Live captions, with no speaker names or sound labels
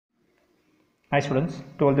Hi students,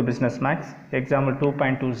 12th Business Max, example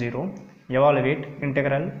 2.20, evaluate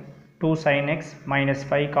integral 2 sin x minus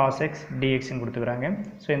 5 cos x dx ன்னு கொடுத்துக்கிறாங்க.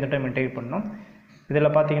 So இந்த term integrate பண்ணணும். இதில்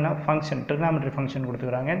பார்த்தீங்கன்னா ஃபங்க்ஷன் ட்ரிகனாமெட்ரி ஃபங்க்ஷன்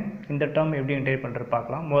கொடுத்துக்கிறாங்க. இந்த டேர்ம் எப்படி இன்டெகிரேட் பண்ணுறது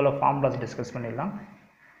பார்க்கலாம். முதல்ல ஃபார்முலாஸ் டிஸ்கஸ் பண்ணிடலாம்.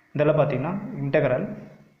 இதில் பார்த்தீங்கன்னா integral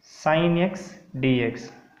sin x dx,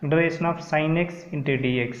 integration of sin x into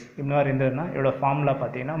dx இப்படி மாதிரி இருந்ததுன்னா இதோட ஃபார்முலா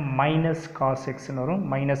பார்த்தீங்கன்னா minus cos xன்னு வரும்,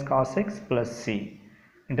 minus cos x plus c.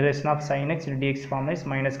 Integration of sin x into dx formula is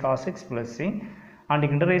minus cos x plus c, and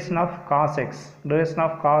integration of cos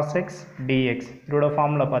x dx இதோட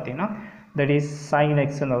formula பார்த்தீங்கன்னா that is sin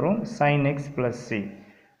x ன்னு வரும், sin x plus c.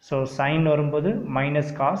 So sin வரும்போது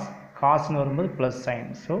minus cos, cosன்னு வரும்போது plus sin.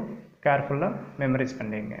 So கேர்ஃபுல்லாக memorise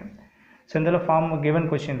பண்ணிங்க. So இதில் given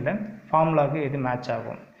கொஷினில் ஃபார்முலாவுக்கு எது மேட்ச்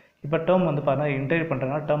ஆகும். இப்போ டேர்ம் வந்து பார்த்தீங்கன்னா இன்டெகிரேட்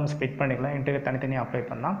பண்ணுறதுனால டேர்ம் ஸ்ப்ளிட் பண்ணிக்கலாம், இன்டெகிரேட் தனித்தனியாக அப்ளை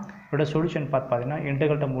பண்ணலாம். இதோட சொல்யூஷன் பார்த்தீங்கன்னா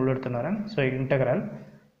இன்டெகிரல் டேர்ம் உள்ள எடுத்துன்னு வரேன். So integral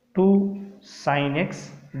 2 sin x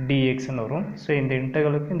dx ன்னு வரும். ஸோ இந்த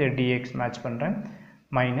இன்டெகிரலுக்கு இந்த dx மேட்ச் பண்ணுறேன்,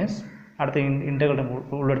 மைனஸ் அடுத்த இன்டெகிரல் டேர்ம்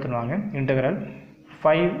உள்ள எடுத்துன்னு வாங்க, இன்டெகிரல்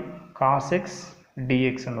 5 cos x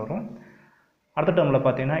dx ன்னு வரும். அடுத்த டேர்மில்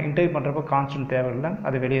பார்த்தீங்கன்னா இன்டெகிரேட் பண்ணுறப்போ கான்ஸ்டன்ட் தேவையில்லை,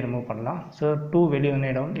 அதை வெளியே ரிமூவ் பண்ணலாம். ஸோ 2 வெளியே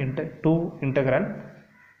வந்து இடம் 2 இன்டெகிரல்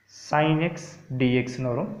sin x dx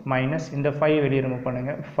ன்னு வரும், மைனஸ் இந்த 5 வெளியே ரிமூவ்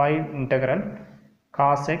பண்ணுங்கள், 5 இன்டெகிரல்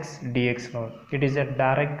cos x dx ன்னு வரும். It is a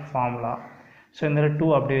direct formula. So இந்த 2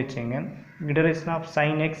 அப்படியே வச்சுங்க. Integration of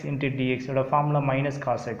sin x into dx இதோட formula minus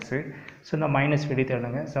cos x. So இந்த மைனஸ் வெளியே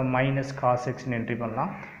தேடுங்க. So minus cos x entry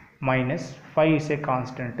பண்ணலாம், minus 5 is a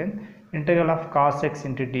constant. Integral of cos x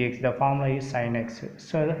into dx the formula is sin x.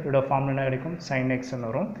 So இதோட formula என்ன கிடைக்கும், sin x ன்னு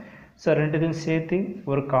வரும். ஸோ ரெண்டுத்தையும் சேர்த்து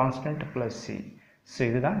ஒரு கான்ஸ்டன்ட் ப்ளஸ் c. ஸோ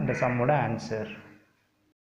இதுதான் இந்த சம்மோட ஆன்சர்.